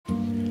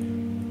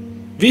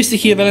Vi zitten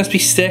hier bij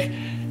Statistic.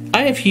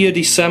 I have here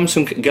the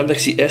Samsung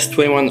Galaxy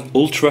S21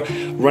 Ultra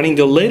running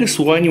the latest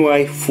One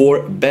UI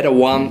 4 Beta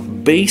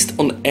 1 based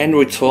on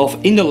Android 12.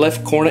 In the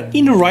left corner,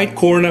 in the right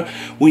corner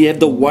we have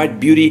the white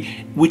beauty,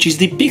 which is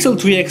the Pixel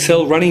 3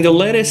 XL running the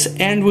latest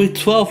Android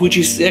 12, which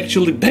is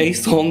actually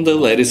based on the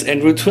latest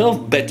Android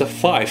 12 Beta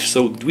 5.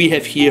 So we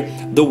have here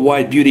the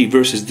white beauty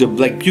versus the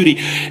black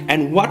beauty.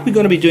 And what we're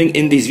going to be doing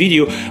in this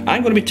video,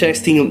 I'm going to be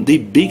testing the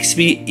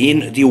Bixby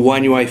in the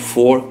One UI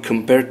 4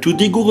 compared to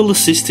the Google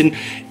Assistant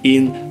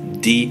in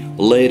the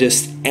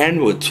latest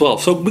Android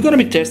 12. So we're gonna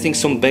be testing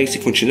some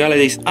basic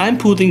functionalities. I'm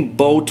putting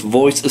both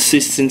voice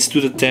assistants to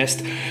the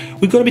test.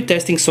 We're gonna be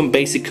testing some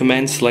basic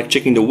commands like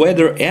checking the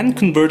weather and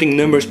converting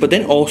numbers, but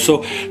then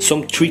also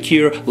some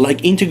trickier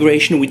like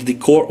integration with the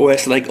core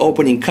OS, like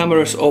opening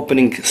cameras,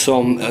 opening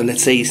some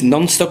let's say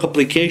non-stock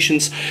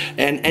applications.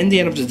 And at the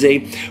end of the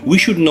day, we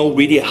should know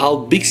really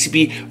how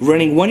Bixby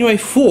running One UI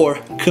 4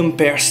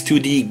 compares to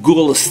the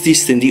Google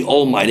Assistant, the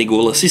almighty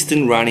Google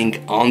Assistant running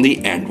on the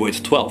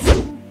Android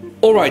 12.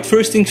 Alright,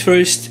 first things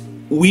first,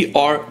 we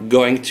are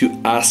going to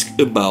ask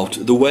about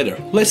the weather.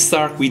 Let's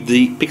start with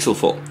the Pixel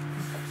phone.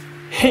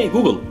 Hey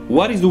Google,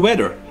 what is the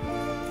weather?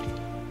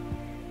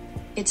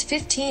 It's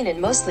 15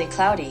 and mostly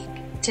cloudy.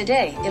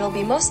 Today, it'll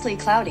be mostly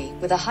cloudy,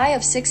 with a high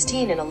of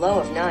 16 and a low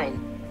of 9.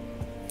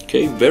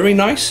 Okay, very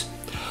nice.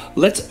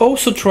 Let's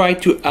also try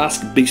to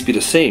ask Bixby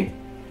the same.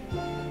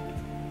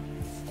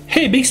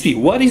 Hey Bixby,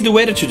 what is the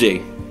weather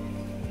today?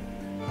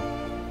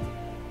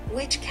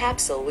 Which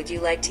capsule would you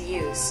like to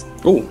use?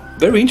 Oh,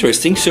 very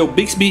interesting. So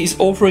Bixby is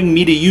offering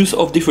me the use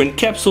of different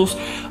capsules.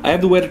 I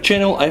have the weather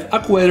channel, I have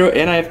AccuWeather,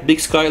 and I have Big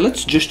Sky.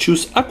 Let's just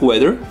choose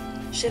AccuWeather.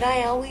 Should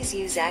I always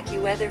use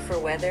AccuWeather for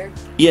weather?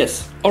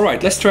 Yes.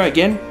 Alright, let's try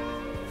again.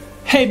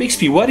 Hey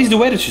Bixby, what is the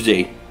weather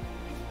today?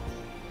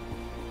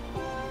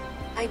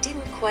 I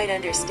didn't quite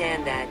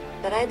understand that,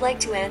 but I'd like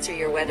to answer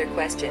your weather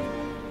question.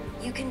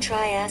 You can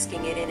try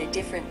asking it in a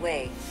different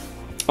way.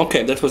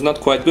 Okay, that was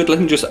not quite good. Let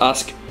me just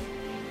ask.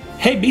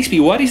 Hey Bixby,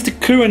 what is the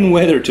current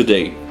weather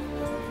today?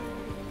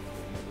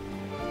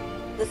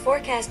 The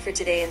forecast for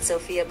today in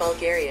Sofia,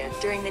 Bulgaria,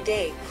 during the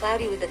day,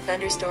 cloudy with a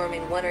thunderstorm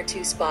in 1 or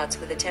 2 spots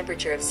with a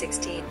temperature of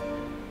 16.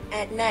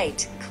 At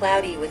night,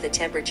 cloudy with a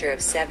temperature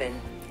of 7.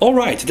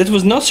 Alright, that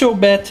was not so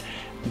bad.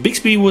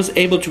 Bixby was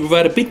able to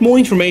provide a bit more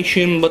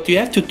information, but you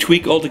have to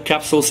tweak all the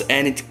capsules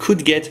and it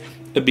could get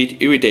a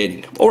bit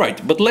irritating.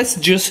 Alright, but let's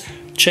just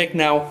check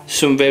now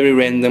some very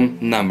random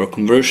number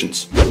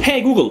conversions.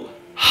 Hey Google,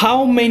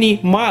 how many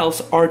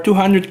miles are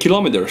 200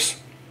 kilometers?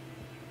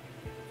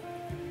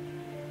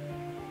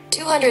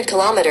 200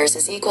 kilometers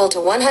is equal to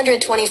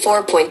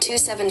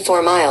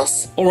 124.274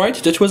 miles.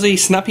 Alright, that was a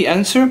snappy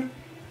answer.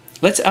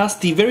 Let's ask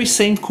the very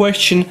same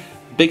question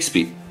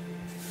Bixby.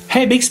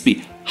 Hey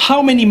Bixby,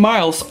 how many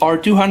miles are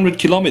 200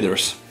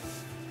 kilometers?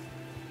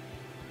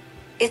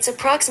 It's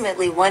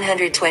approximately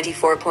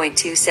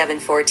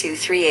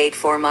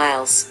 124.2742384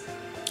 miles.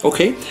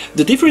 Okay,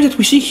 the difference that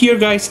we see here,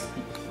 guys,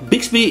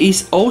 Bixby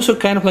is also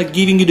kind of like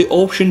giving you the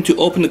option to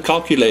open the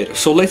calculator.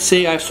 So let's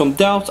say I have some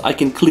doubts, I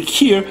can click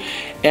here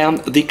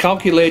and the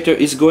calculator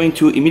is going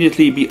to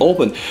immediately be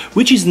opened,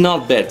 which is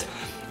not bad.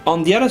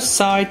 On the other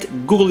side,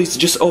 Google is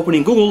just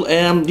opening Google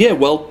and yeah,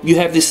 well, you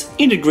have this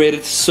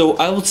integrated, so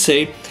I would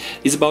say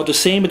it's about the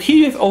same. But here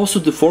you have also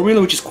the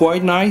formula, which is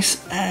quite nice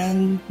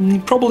and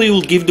probably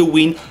will give the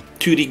win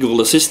to the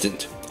Google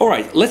Assistant.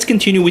 Alright, let's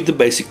continue with the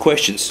basic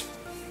questions.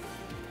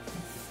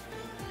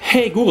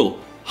 Hey Google,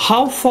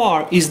 how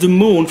far is the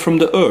moon from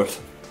the Earth?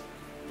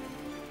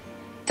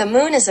 The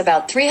moon is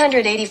about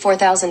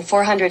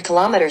 384,400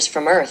 kilometers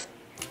from Earth.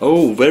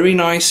 Oh, very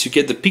nice. You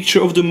get the picture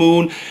of the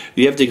moon.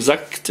 You have the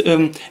exact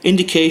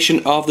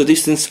indication of the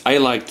distance. I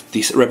liked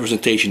this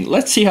representation.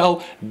 Let's see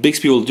how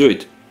Bixby will do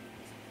it.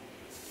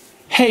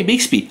 Hey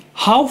Bixby,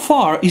 how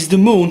far is the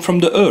moon from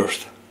the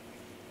Earth?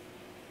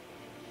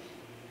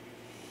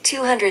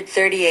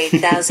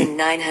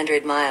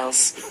 238,900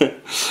 miles.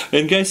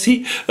 And guys,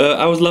 see,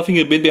 I was laughing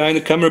a bit behind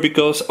the camera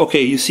because,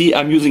 okay, you see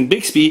I'm using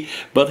Bixby,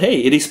 but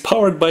hey, it is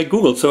powered by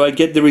Google, so I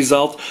get the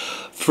result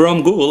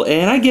from Google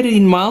and I get it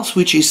in miles,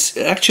 which is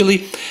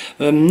actually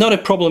not a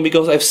problem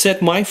because I've set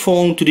my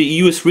phone to the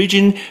US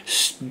region.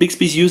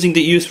 Bixby is using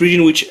the US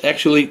region, which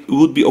actually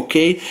would be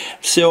okay,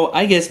 so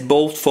I guess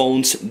both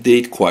phones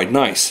did quite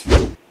nice.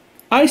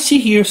 I see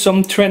here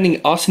some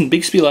trending us in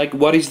Bixby, like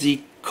what is the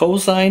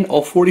cosine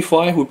of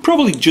 45. We'll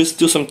probably just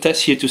do some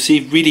tests here to see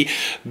if really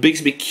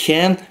Bixby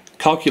can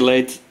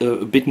calculate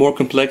a bit more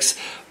complex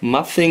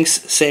math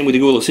things. Same with the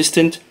Google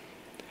Assistant.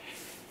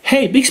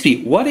 Hey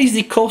Bixby, what is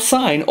the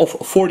cosine of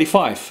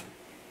 45?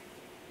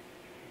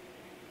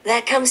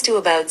 That comes to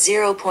about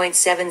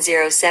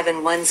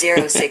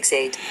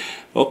 0.70710068.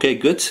 Okay,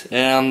 good.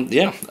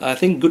 Yeah, I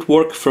think good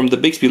work from the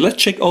Bixby. Let's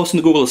check also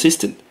the Google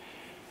Assistant.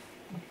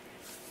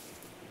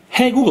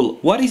 Hey Google,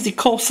 what is the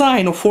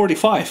cosine of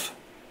 45?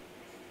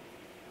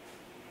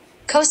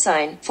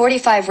 Cosine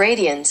 45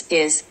 radians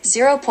is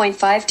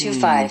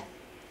 0.525.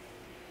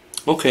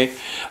 Okay,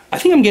 I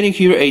think I'm getting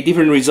here a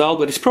different result,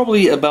 but it's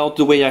probably about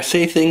the way I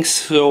say things,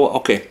 so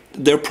okay,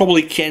 there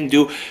probably can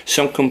do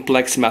some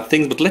complex math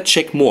things, but let's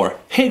check more.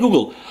 Hey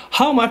Google,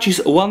 how much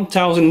is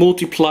 1000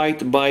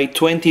 multiplied by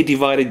 20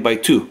 divided by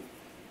 2?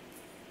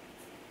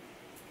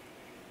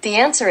 The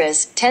answer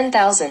is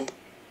 10,000.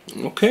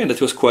 Okay,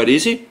 that was quite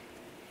easy.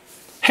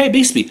 Hey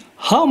Bixby,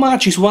 how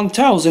much is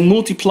 1000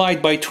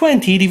 multiplied by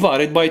 20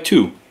 divided by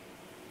 2?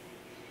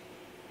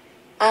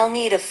 I'll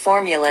need a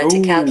formula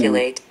to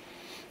calculate.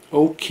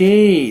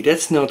 Okay,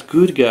 that's not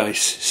good, guys.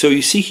 So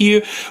you see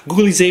here,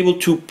 Google is able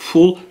to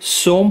pull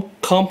some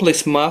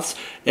complex maths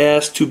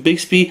as to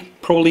Bixby,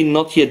 probably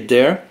not yet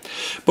there.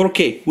 But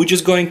okay, we're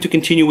just going to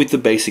continue with the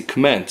basic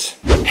commands.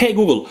 Hey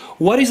Google,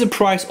 what is the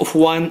price of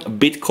 1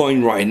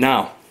 Bitcoin right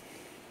now?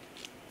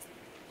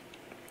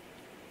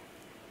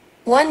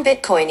 1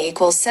 Bitcoin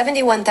equals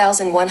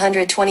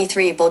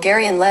 71,123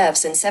 Bulgarian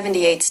levs and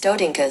 78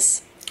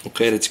 stotinkas.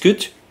 Okay, that's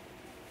good.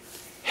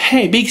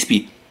 Hey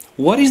Bixby,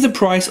 what is the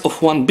price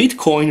of 1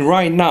 Bitcoin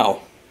right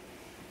now?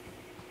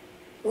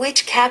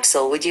 Which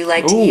capsule would you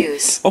like to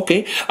use?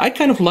 Okay, I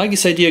kind of like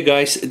this idea,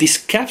 guys. These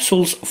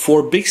capsules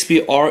for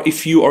Bixby are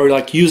if you are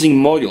like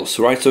using modules,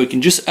 right? So you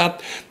can just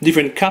add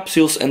different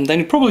capsules and then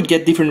you probably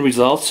get different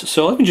results.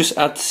 So let me just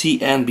add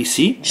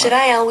CNBC. Should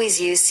I always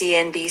use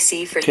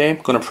CNBC for... Okay,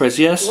 I'm gonna press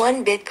yes.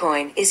 1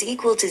 Bitcoin is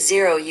equal to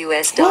 0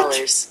 US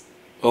dollars.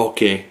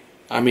 Okay,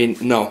 I mean,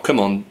 no, come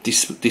on,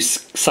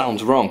 this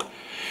sounds wrong.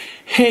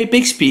 Hey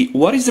Bixby,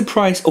 what is the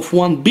price of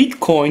 1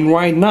 Bitcoin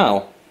right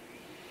now?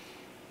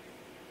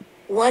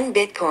 1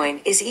 Bitcoin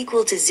is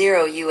equal to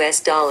 0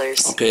 US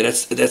dollars. Okay,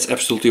 that's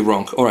absolutely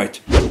wrong. Alright.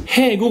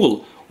 Hey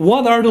Google,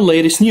 what are the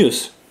latest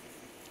news?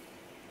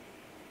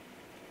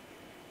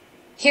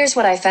 Here's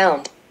what I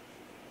found.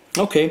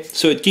 Okay,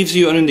 so it gives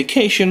you an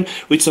indication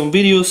with some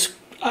videos.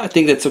 I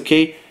think that's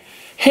okay.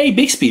 Hey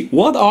Bixby,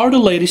 what are the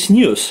latest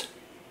news?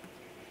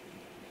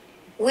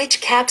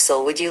 Which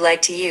capsule would you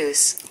like to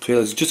use? Okay,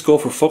 let's just go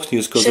for Fox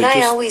News because Should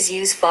I always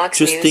use Fox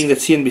just News? think that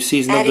CNBC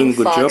is not doing a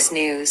good Fox job.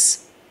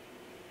 News.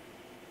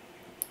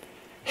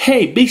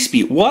 Hey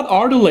Bixby, what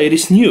are the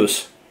latest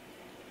news?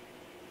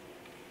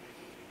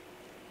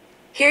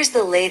 Here's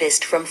the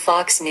latest from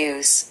Fox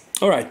News.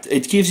 Alright,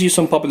 it gives you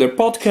some popular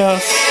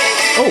podcasts.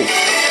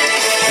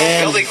 Oh,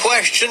 and They'll be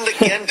questioned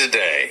again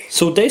today.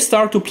 so they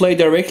start to play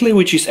directly,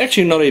 which is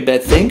actually not a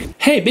bad thing.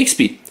 Hey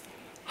Bixby,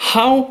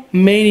 how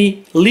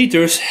many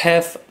liters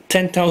have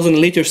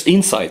 10,000 liters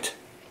inside?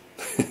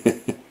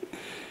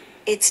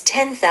 It's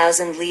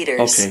 10,000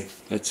 liters. Okay,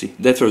 let's see.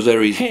 That was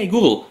very easy. Hey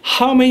Google,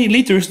 how many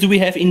liters do we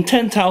have in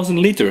 10,000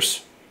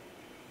 liters?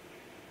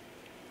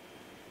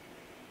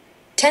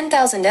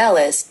 10,000 L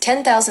is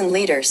 10,000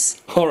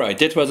 liters. Alright,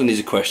 that was an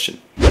easy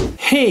question.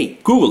 Hey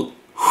Google,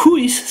 who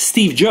is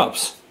Steve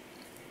Jobs?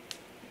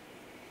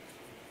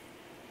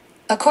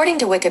 According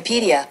to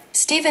Wikipedia,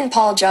 Stephen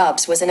Paul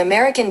Jobs was an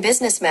American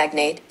business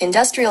magnate,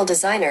 industrial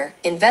designer,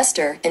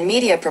 investor, and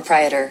media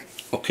proprietor.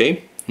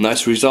 Okay,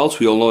 nice results,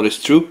 we all know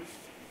that's true.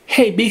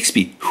 Hey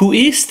Bixby, who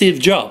is Steve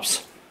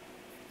Jobs?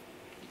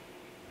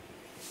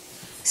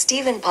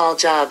 Stephen Paul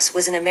Jobs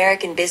was an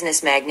American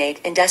business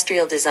magnate,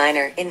 industrial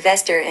designer,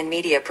 investor, and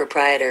media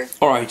proprietor.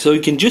 Alright, so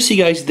you can just see,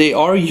 guys, they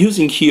are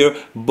using here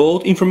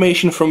both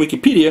information from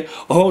Wikipedia,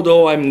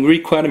 although I'm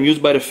really quite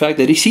amused by the fact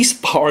that this is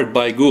powered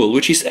by Google,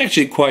 which is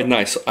actually quite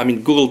nice. I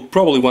mean, Google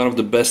probably one of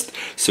the best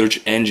search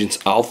engines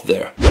out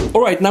there.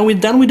 Alright, now we're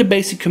done with the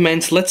basic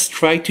commands. Let's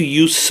try to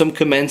use some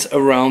commands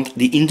around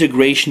the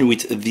integration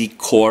with the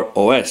core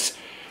OS.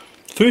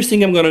 First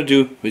thing I'm gonna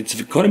do,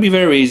 it's gonna be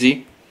very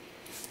easy.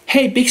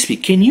 Hey Bixby,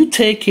 can you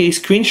take a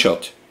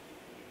screenshot?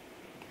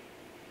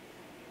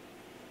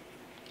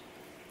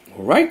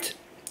 Alright,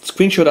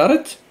 screenshot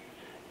added.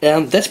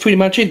 And that's pretty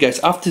much it, guys.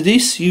 After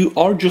this, you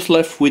are just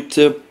left with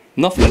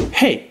nothing.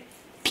 Hey,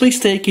 please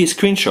take a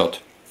screenshot.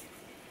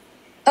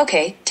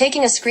 Okay,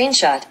 taking a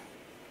screenshot.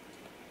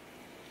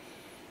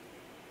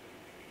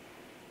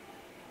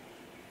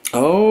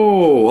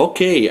 Oh,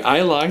 okay,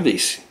 I like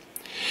this.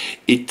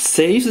 It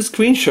saves a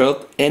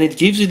screenshot and it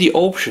gives you the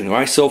option,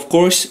 right? So of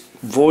course,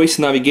 voice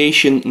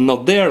navigation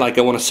not there, like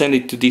I want to send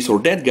it to this or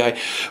that guy,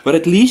 but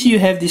at least you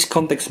have this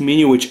context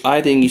menu, which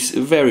I think is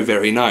very,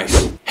 very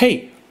nice.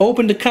 Hey,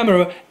 open the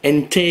camera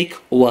and take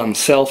one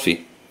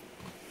selfie.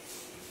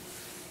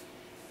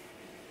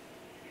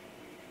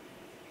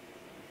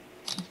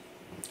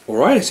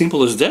 Alright, as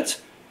simple as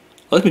that.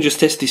 Let me just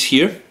test this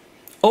here.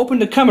 Open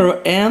the camera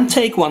and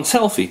take one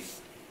selfie.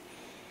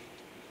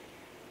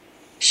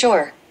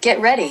 Sure,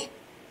 get ready.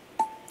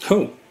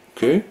 Oh,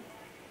 okay.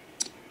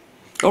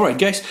 Alright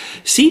guys,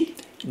 see,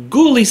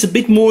 Google is a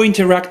bit more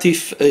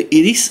interactive. It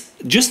is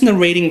just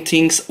narrating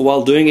things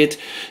while doing it,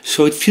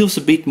 so it feels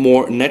a bit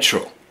more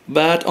natural.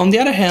 But on the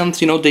other hand,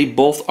 you know, they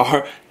both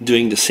are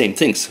doing the same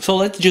things. So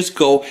let's just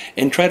go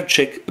and try to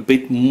check a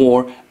bit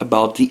more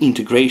about the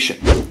integration.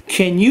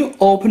 Can you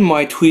open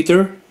my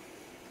Twitter?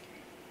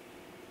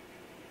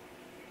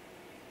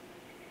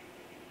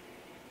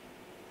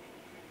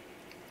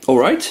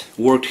 Alright,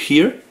 worked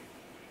here.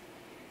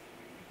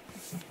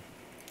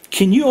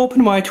 Can you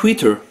open my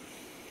Twitter?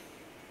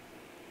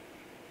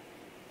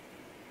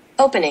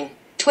 Opening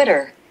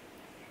Twitter.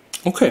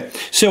 Okay,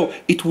 so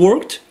it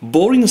worked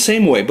both in the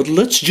same way, but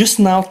let's just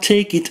now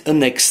take it a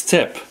next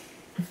step.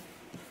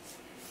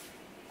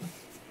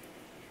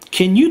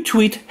 Can you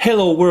tweet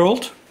 "Hello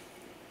World"?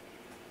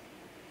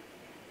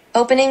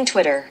 Opening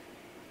Twitter.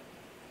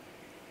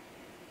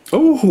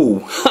 Oh,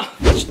 ha.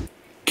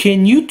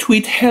 Can you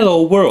tweet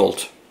 "Hello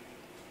World"?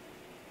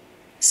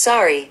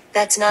 Sorry,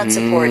 that's not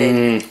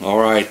supported.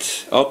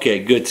 Alright, okay,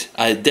 good.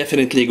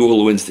 Definitely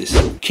Google wins this.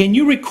 Can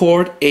you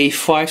record a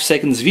 5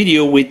 seconds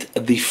video with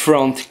the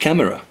front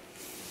camera?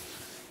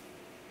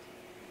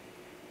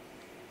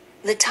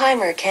 The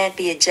timer can't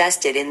be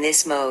adjusted in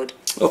this mode.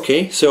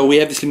 Okay, so we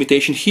have this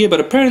limitation here, but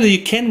apparently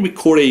you can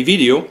record a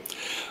video.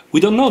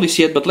 We don't know this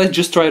yet, but let's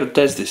just try to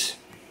test this.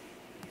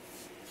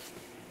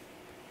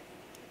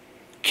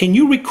 Can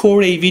you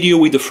record a video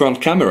with the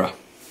front camera?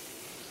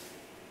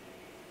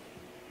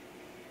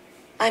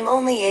 I'm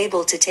only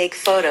able to take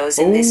photos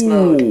in this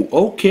mode.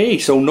 Okay,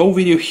 so no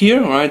video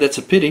here. Alright, that's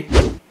a pity.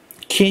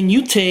 Can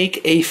you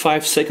take a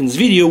 5 seconds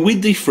video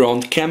with the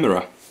front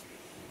camera?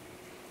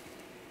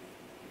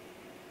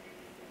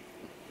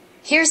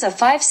 Here's a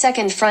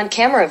 5-second front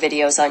camera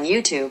videos on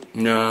YouTube.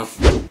 No.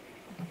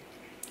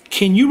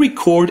 Can you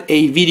record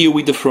a video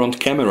with the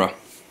front camera?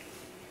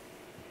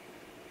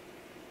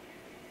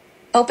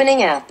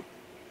 Opening app.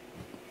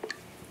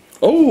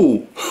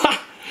 Oh,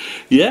 ha!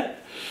 Yeah.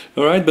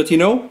 Alright, but you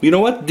know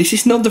what? This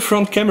is not the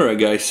front camera,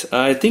 guys.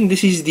 I think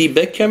this is the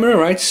back camera,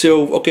 right?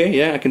 So, okay,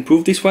 yeah, I can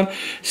prove this one.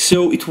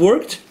 So it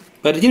worked,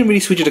 but I didn't really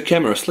switch the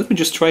cameras. Let me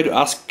just try to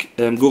ask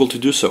Google to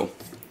do so.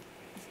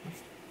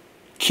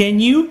 Can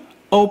you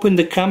open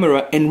the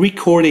camera and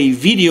record a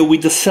video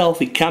with the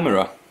selfie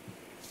camera?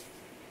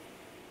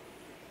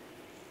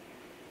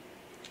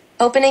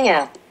 Opening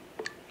app.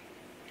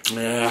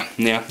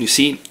 Yeah, you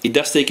see, it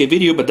does take a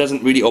video, but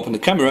doesn't really open the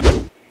camera.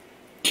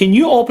 Can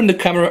you open the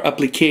camera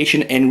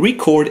application and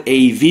record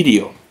a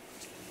video?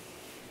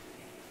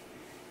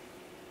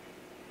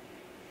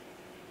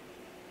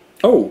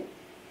 Oh,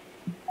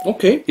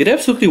 okay, it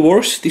absolutely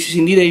works. This is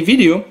indeed a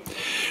video,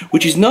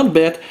 which is not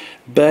bad,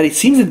 but it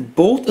seems that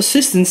both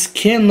assistants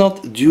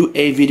cannot do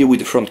a video with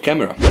the front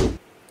camera.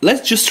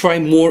 Let's just try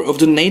more of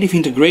the native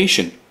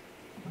integration.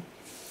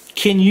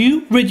 Can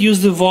you reduce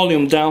the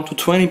volume down to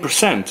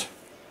 20%?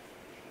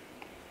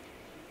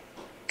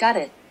 Got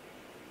it.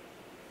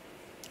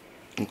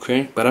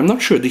 Okay, but I'm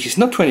not sure. This is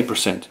not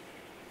 20%.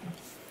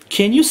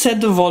 Can you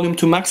set the volume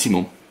to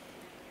maximum?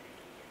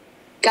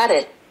 Got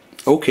it.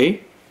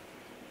 Okay.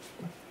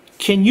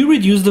 Can you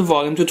reduce the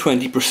volume to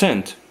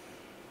 20%?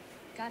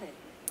 Got it.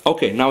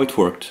 Okay, now it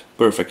worked.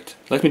 Perfect.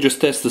 Let me just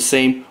test the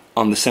same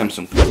on the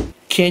Samsung.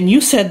 Can you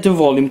set the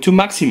volume to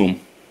maximum?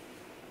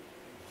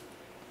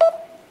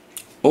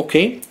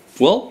 Okay,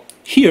 well,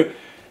 here,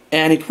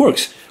 and it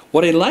works.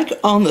 What I like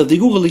on the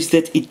Google is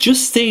that it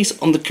just stays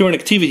on the current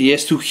activity,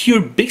 as to here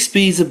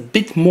Bixby is a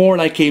bit more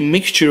like a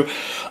mixture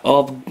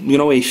of, you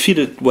know, a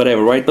fitted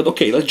whatever, right? But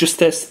okay, let's just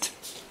test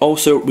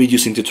also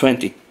reducing to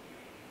 20.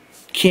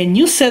 Can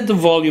you set the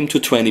volume to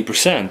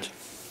 20%?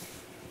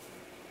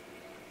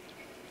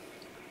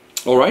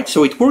 Alright,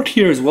 so it worked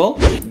here as well.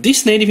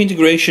 This native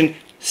integration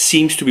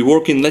seems to be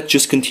working. Let's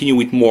just continue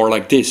with more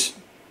like this.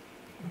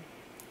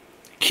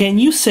 Can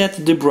you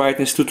set the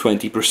brightness to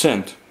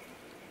 20%?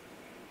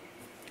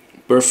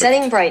 Perfect.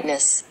 Setting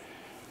brightness.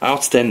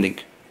 Outstanding.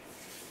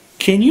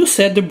 Can you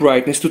set the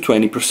brightness to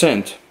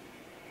 20%?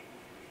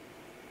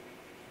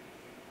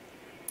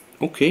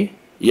 Okay.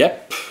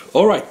 Yep.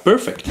 Alright,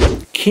 perfect.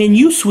 Can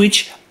you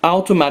switch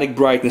automatic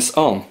brightness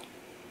on?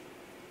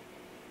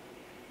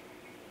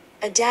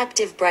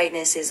 Adaptive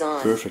brightness is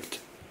on. Perfect.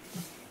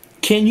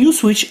 Can you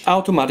switch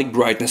automatic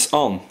brightness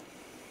on?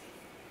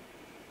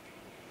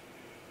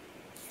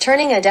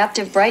 Turning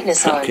adaptive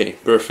brightness on. Okay,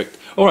 perfect.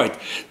 Alright,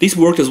 this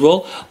worked as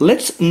well.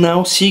 Let's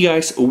now see,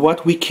 guys,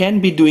 what we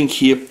can be doing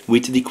here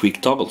with the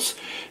quick toggles.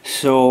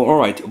 So,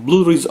 alright,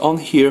 Bluetooth is on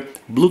here,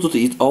 Bluetooth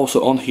is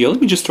also on here.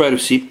 Let me just try to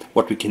see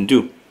what we can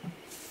do.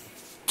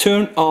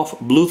 Turn off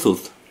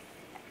Bluetooth.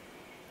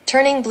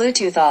 Turning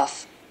Bluetooth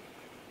off.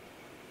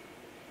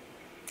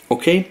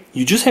 Okay,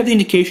 you just have the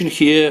indication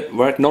here,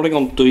 right, nodding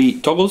on the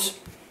toggles.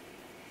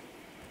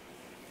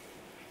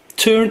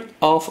 Turn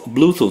off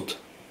Bluetooth.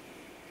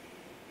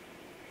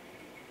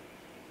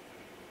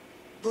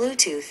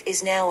 Bluetooth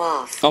is now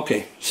off.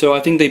 Okay, so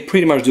I think they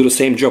pretty much do the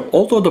same job,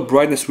 although the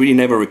brightness really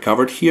never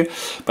recovered here,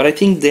 but I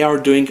think they are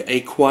doing a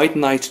quite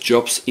nice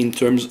jobs in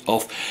terms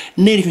of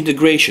native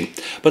integration.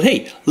 But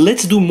hey,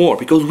 let's do more,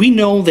 because we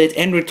know that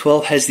Android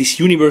 12 has this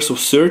universal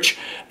search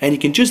and you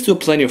can just do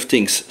plenty of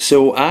things.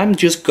 So I'm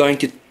just going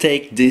to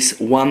take this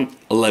one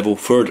level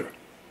further.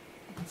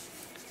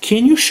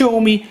 Can you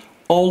show me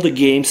all the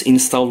games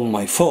installed on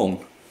my phone?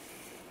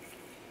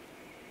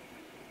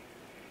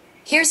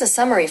 Here's a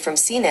summary from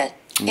CNET.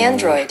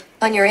 Android.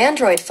 On your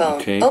Android phone,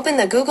 Okay. open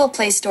the Google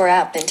Play Store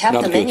app and tap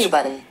Not the menu good.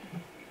 button.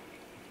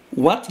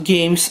 What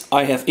games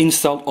I have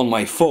installed on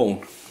my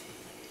phone?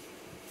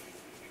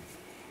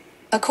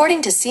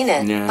 According to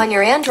CNET, Yeah. on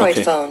your Android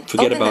Okay, phone,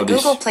 forget open the about this.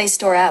 Google Play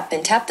Store app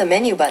and tap the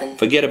menu button.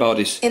 Forget about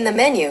this. In the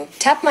menu,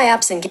 tap My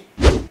Apps and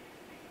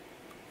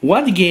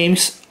What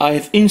games I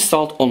have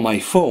installed on my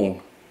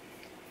phone?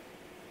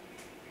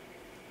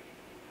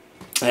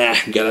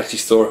 Galaxy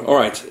Store.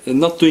 Alright,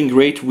 not doing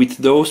great with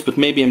those, but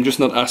maybe I'm just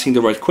not asking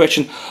the right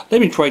question.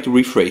 Let me try to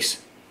rephrase.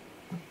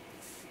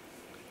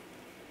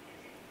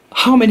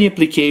 How many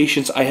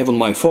applications I have on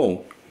my phone?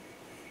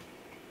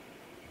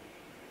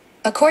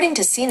 According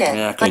to CNET,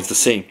 Yeah, okay, it's the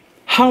same.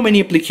 How many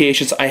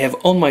applications I have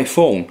on my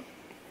phone?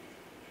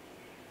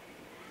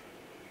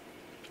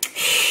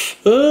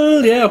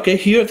 Yeah, okay,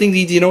 here I think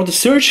the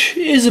search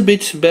is a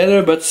bit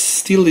better, but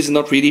still is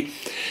not really,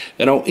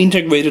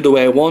 integrated the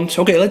way I want.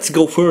 Okay, let's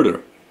go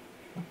further.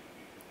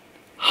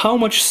 How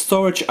much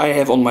storage I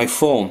have on my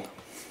phone?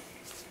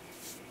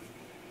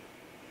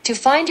 to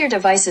find your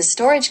device's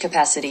storage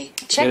capacity,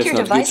 check that's your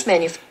not device good.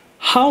 menu.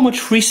 How much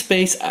free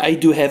space I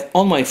do have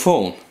on my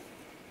phone?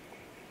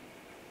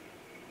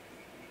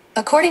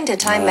 According to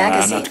Time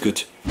magazine, Not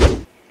good.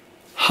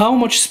 How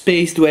much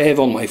space do I have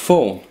on my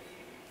phone?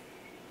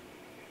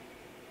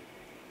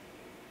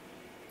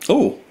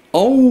 Oh,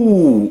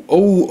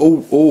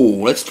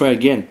 let's try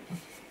again.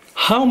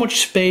 How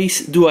much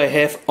space do I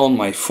have on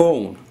my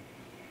phone?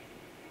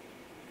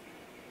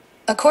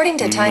 according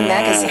to Time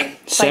magazine,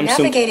 by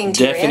navigating Samsung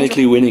to your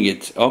definitely winning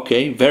it.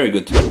 Okay, very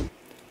good.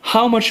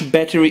 How much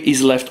battery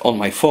is left on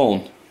my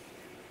phone?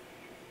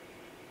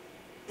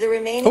 The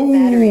remaining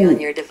battery on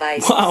your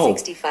device Wow.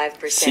 is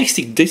 65%.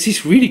 60. This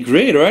is really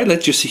great, right?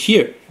 Let's just see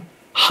here.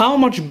 How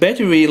much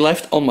battery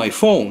left on my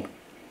phone?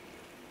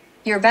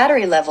 your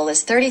battery level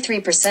is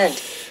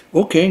 33%.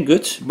 Okay,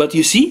 good. But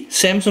you see,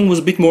 Samsung was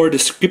a bit more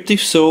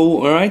descriptive,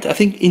 so alright, I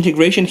think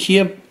integration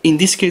here in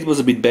this case was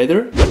a bit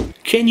better.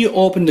 Can you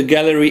open the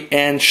gallery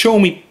and show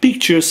me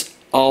pictures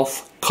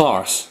of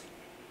cars?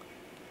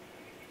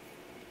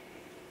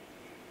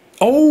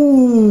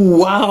 Oh,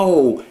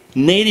 wow!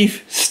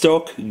 Native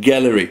stock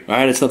gallery.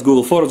 Alright, it's not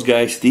Google Photos,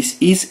 guys. This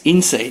is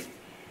insane.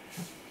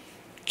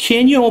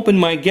 Can you open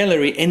my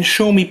gallery and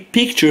show me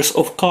pictures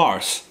of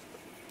cars?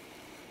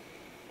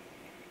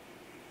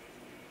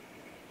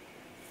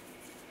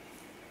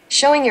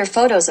 Showing your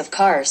photos of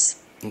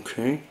cars.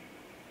 Okay.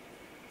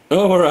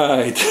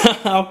 Alright.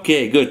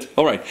 Okay, good.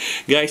 Alright.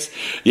 Guys,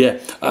 yeah,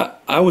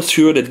 I was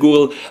sure that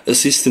Google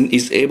Assistant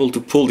is able to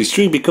pull this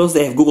trick because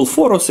they have Google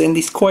Photos and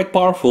it's quite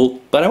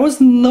powerful, but I was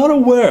not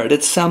aware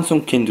that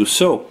Samsung can do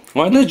so.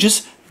 Alright, let's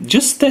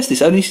just test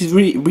this. And this is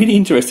really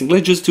interesting.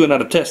 Let's just do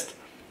another test.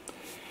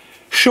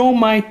 Show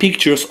my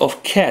pictures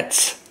of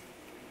cats.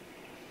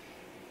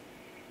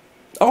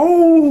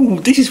 Oh,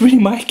 this is really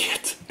my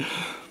cat.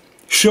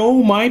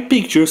 Show my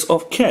pictures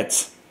of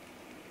cats.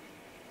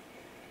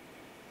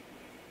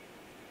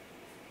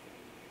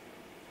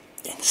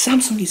 And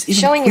Samsung is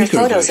even Showing your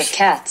quicker, photos guys. of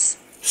cats.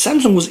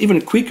 Samsung was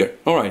even quicker.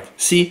 Alright,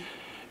 see,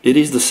 it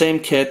is the same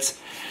cat.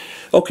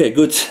 Okay,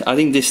 good. I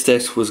think this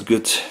test was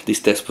good. This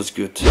test was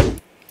good.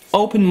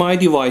 Open my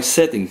device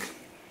setting.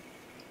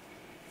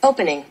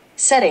 Opening.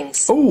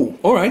 Settings. Oh,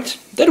 alright.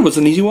 That was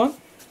an easy one.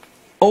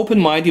 Open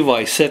my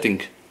device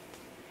setting.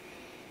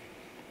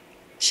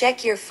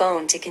 Check your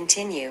phone to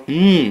continue.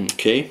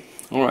 Okay.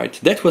 Alright.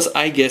 That was,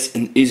 I guess,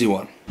 an easy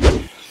one.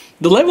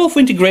 The level of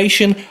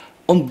integration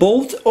on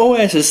both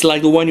OSs,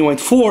 like the One UI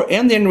 4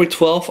 and the Android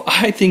 12,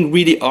 I think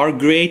really are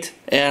great.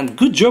 And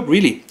good job,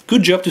 really.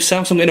 Good job to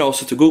Samsung and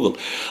also to Google.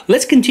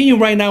 Let's continue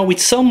right now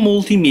with some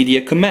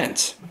multimedia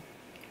commands.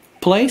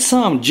 Play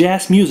some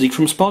jazz music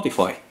from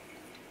Spotify.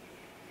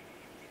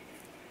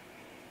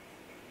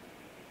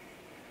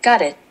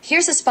 Got it.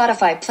 Here's a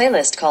Spotify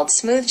playlist called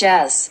Smooth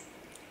Jazz.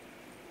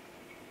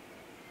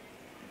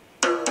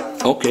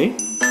 Okay.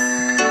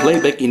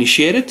 Playback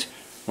initiated.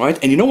 Right?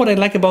 And you know what I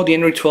like about the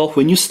Android 12?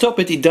 When you stop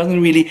it, it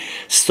doesn't really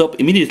stop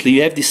immediately.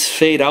 You have this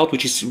fade out,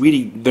 which is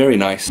really very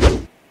nice.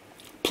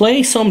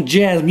 Play some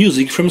jazz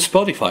music from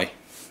Spotify.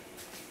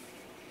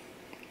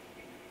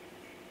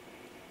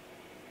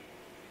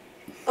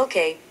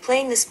 Okay,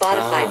 playing the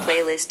Spotify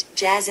playlist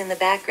Jazz in the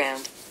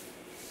background.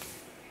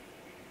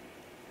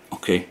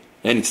 Okay,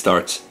 and it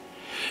starts.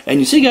 And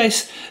you see,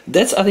 guys,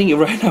 that's, I think,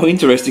 right now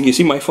interesting. You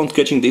see my phone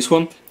catching this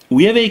one?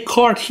 We have a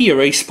card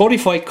here, a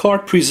Spotify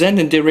card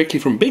presented directly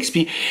from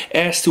Bixby.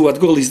 As to what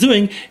Google is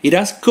doing, it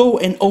does go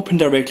and open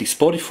directly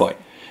Spotify.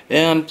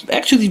 And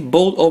actually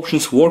both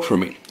options work for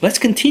me. Let's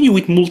continue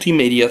with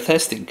multimedia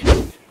testing.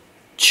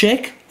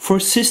 Check for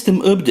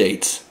system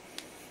updates.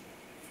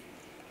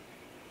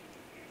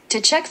 To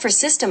check for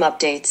system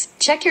updates,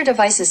 check your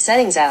device's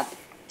settings app.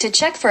 To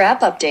check for app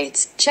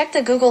updates, check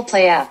the Google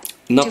Play app.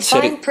 To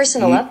find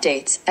personal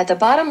updates, at the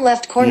bottom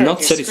left corner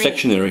of your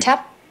screen,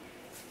 tap.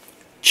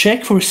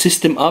 Check for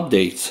system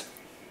updates.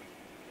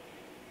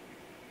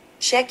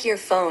 Check your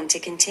phone to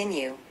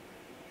continue.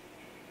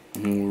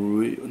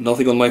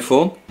 Nothing on my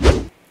phone.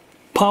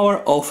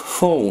 Power off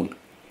phone.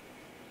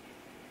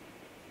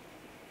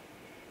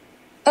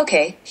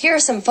 Okay, here are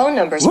some phone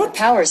numbers for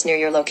powers near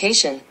your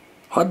location.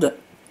 What the?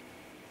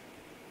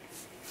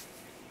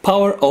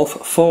 Power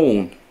off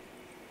phone.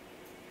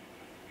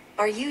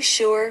 Are you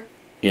sure?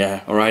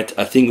 Yeah, alright,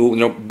 I think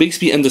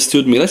Bixby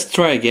understood me. Let's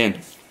try again.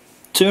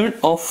 Turn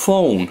off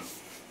phone.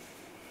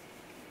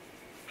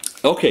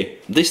 Okay,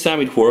 this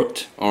time it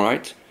worked,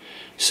 alright.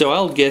 So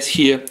I'll guess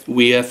here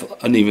we have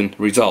an even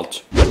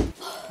result.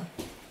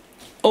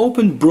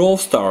 Open Brawl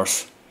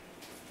Stars.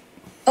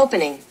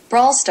 Opening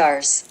Brawl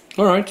Stars.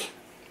 Alright,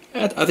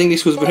 I think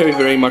this was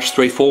very much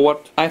straightforward.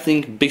 I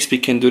think Bixby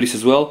can do this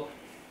as well.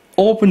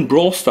 Open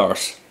Brawl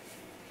Stars.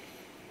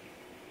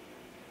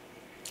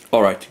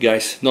 Alright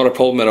guys, not a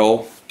problem at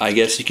all. I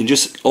guess you can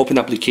just open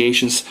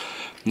applications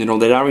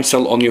that are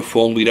installed on your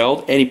phone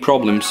without any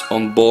problems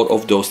on both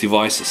of those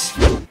devices.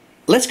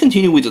 Let's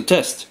continue with the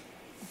test.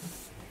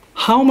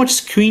 How much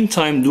screen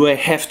time do I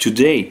have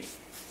today?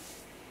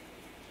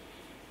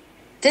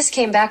 This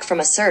came back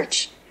from a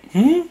search.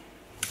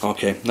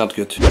 Okay, not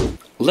good.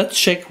 Let's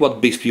check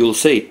what Bixby will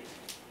say.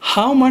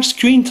 How much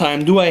screen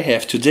time do I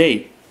have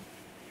today?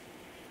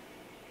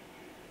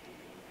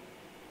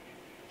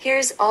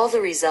 Here's all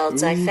the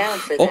results I found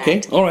for that.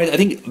 Okay, alright, I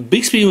think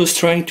Bixby was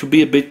trying to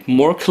be a bit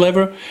more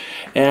clever,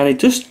 and it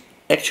just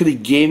actually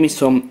gave me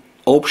some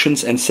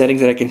options and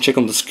settings that I can check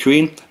on the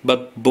screen,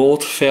 but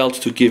both failed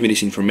to give me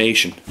this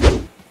information.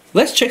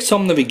 Let's check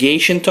some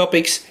navigation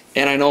topics,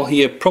 and I know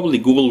here probably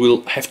Google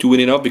will have to win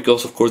it up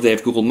because of course they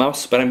have Google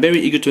Maps, but I'm very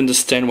eager to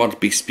understand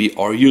what Bixby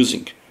are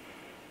using.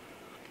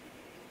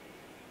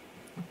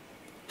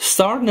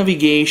 Start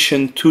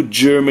navigation to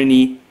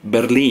Germany,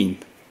 Berlin.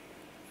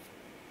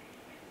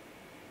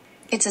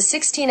 It's a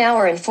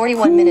 16-hour and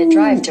 41-minute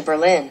drive to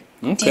Berlin.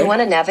 Okay. Do you want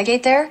to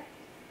navigate there?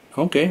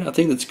 Okay, I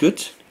think that's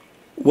good.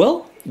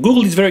 Well,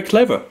 Google is very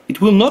clever.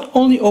 It will not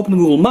only open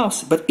Google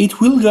Maps, but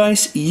it will,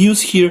 guys,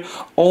 use here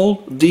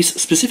all this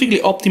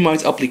specifically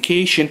optimized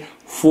application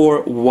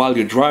for while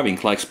you're driving,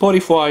 like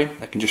Spotify.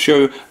 I can just show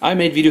you. I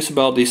made videos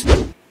about this.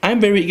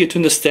 I'm very eager to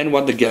understand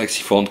what the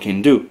Galaxy phone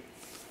can do.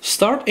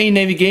 Start a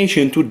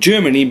navigation to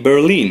Germany,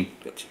 Berlin.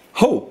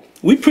 Oh,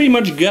 we pretty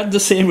much got the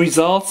same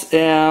results,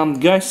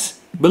 guys.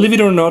 Believe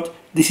it or not,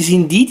 this is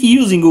indeed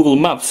using Google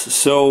Maps,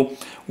 so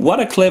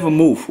what a clever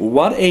move,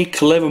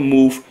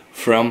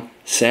 from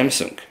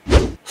Samsung.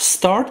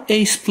 Start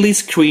a split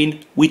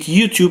screen with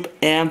YouTube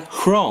and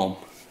Chrome.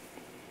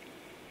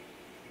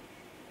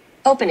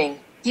 Opening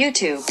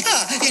YouTube.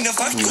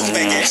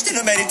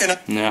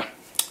 Yeah,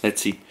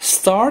 let's see.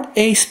 Start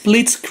a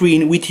split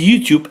screen with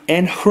YouTube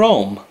and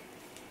Chrome.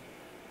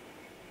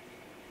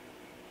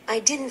 I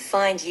didn't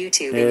find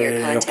YouTube in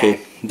your contact. Okay,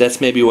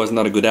 that maybe was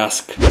not a good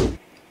ask.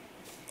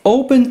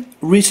 Open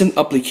recent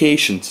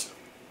applications.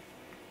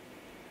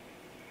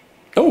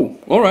 Oh,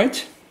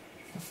 alright.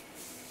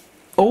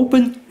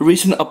 Open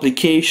recent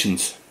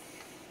applications.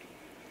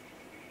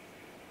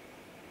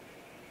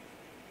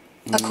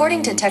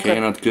 According to Tech. Okay,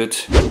 not good.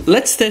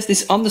 Let's test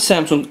this on the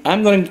Samsung.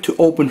 I'm going to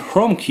open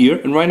Chrome here,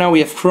 and right now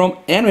we have Chrome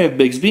and we have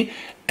Bixby,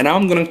 and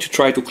I'm going to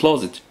try to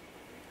close it.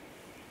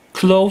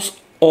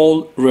 Close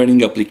all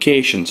running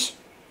applications.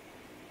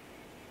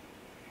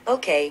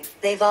 Okay,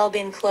 they've all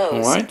been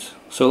closed. Alright,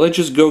 so let's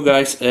just go,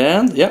 guys,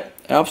 and yeah,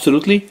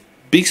 absolutely,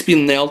 Bixby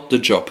nailed the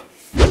job.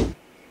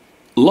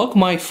 Lock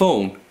my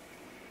phone.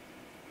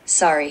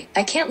 Sorry,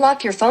 I can't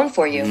lock your phone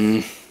for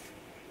you.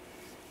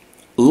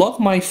 Lock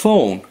my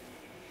phone.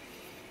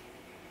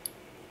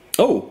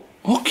 Oh,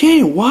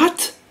 okay,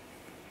 what?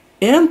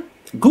 And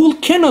Google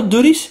cannot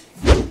do this?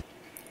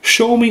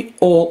 Show me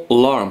all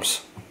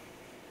alarms.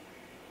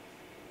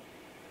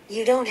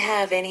 You don't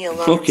have any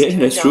alarms. Okay,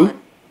 that's true.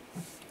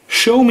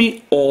 Show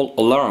me all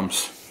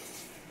alarms.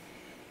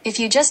 If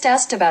you just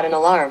asked about an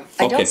alarm,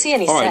 I don't see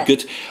any set. Alright,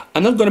 good.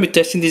 I'm not going to be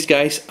testing this,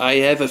 guys. I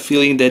have a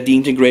feeling that the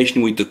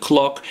integration with the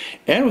clock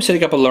and with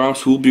setting up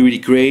alarms will be really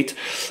great.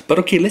 But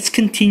okay, let's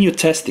continue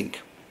testing.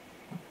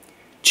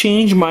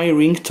 Change my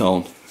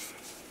ringtone.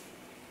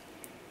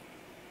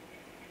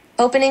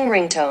 Opening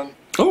ringtone.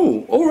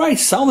 Oh, alright,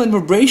 sound and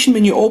vibration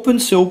when you open,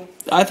 so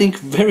I think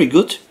very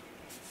good.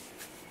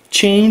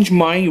 Change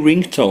my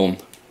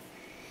ringtone.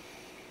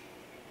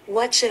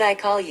 What should I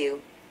call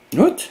you?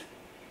 What?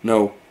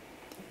 No.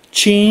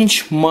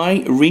 Change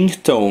my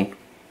ringtone.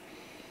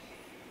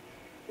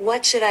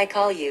 What should I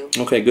call you?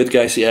 Okay, good,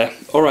 guys, yeah.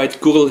 Alright,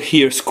 Google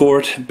here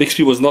scored.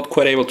 Bixby was not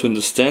quite able to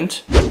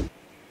understand.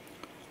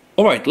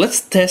 Alright,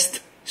 let's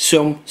test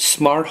some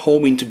smart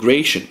home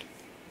integration.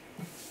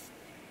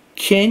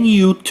 Can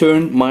you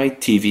turn my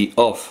TV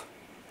off?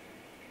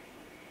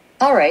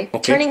 Alright,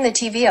 okay. Turning the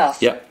TV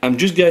off. Yeah, I'm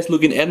just, guys,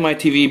 looking at my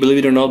TV, believe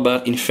it or not,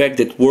 but in fact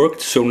it worked,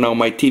 so now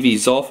my TV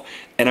is off,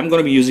 and I'm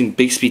gonna be using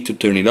Bixby to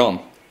turn it on.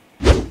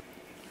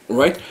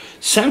 Right,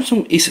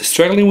 Samsung is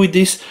struggling with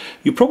this.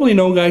 You probably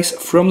know, guys,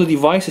 from the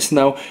devices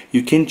now,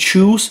 you can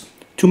choose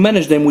to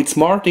manage them with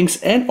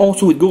SmartThings and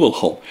also with Google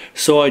Home.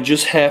 So I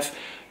just have,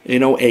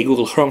 a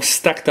Google Home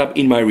stacked up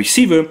in my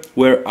receiver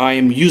where I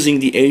am using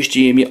the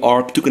HDMI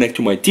ARC to connect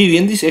to my TV,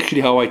 and this is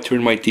actually how I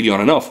turn my TV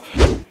on and off.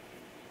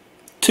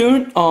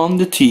 Turn on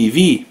the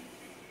TV.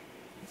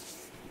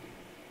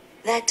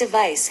 That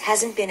device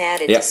hasn't been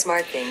added to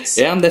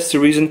SmartThings. And that's the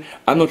reason.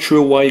 I'm not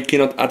sure why you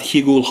cannot add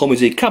here Google Home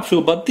as a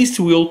capsule, but this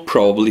will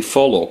probably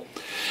follow.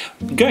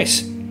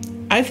 Guys,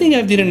 I think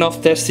I've did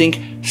enough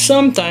testing.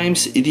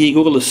 Sometimes the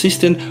Google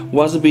Assistant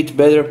was a bit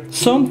better,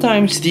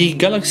 sometimes the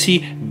Galaxy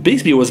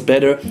Bixby was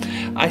better.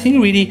 I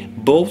think really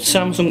both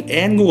Samsung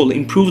and Google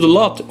improved a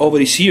lot over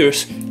these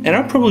years, and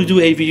I'll probably do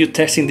a video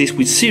testing this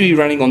with Siri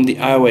running on the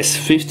iOS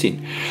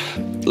 15.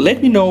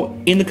 Let me know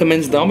in the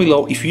comments down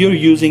below if you're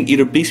using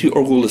either Bixby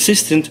or Google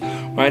Assistant,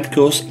 right?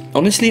 Because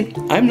honestly,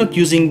 I'm not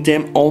using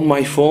them on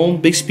my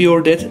phone, Bixby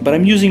or that, but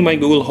I'm using my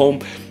Google Home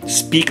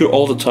speaker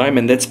all the time,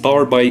 and that's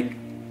powered by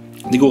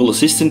the Google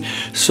Assistant,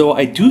 so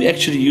I do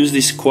actually use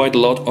this quite a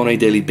lot on a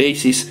daily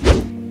basis.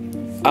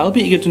 I'll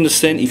be eager to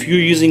understand if you're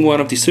using one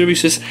of these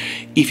services.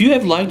 If you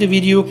have liked the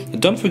video,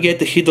 don't forget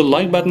to hit the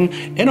like button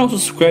and also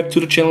subscribe to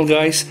the channel,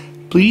 guys.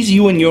 Please,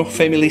 you and your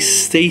family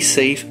stay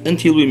safe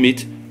until we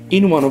meet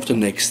in one of the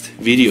next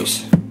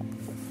videos.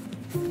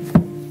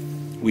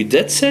 With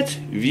that said,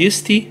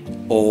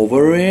 VST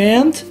over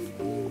and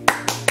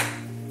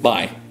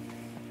bye.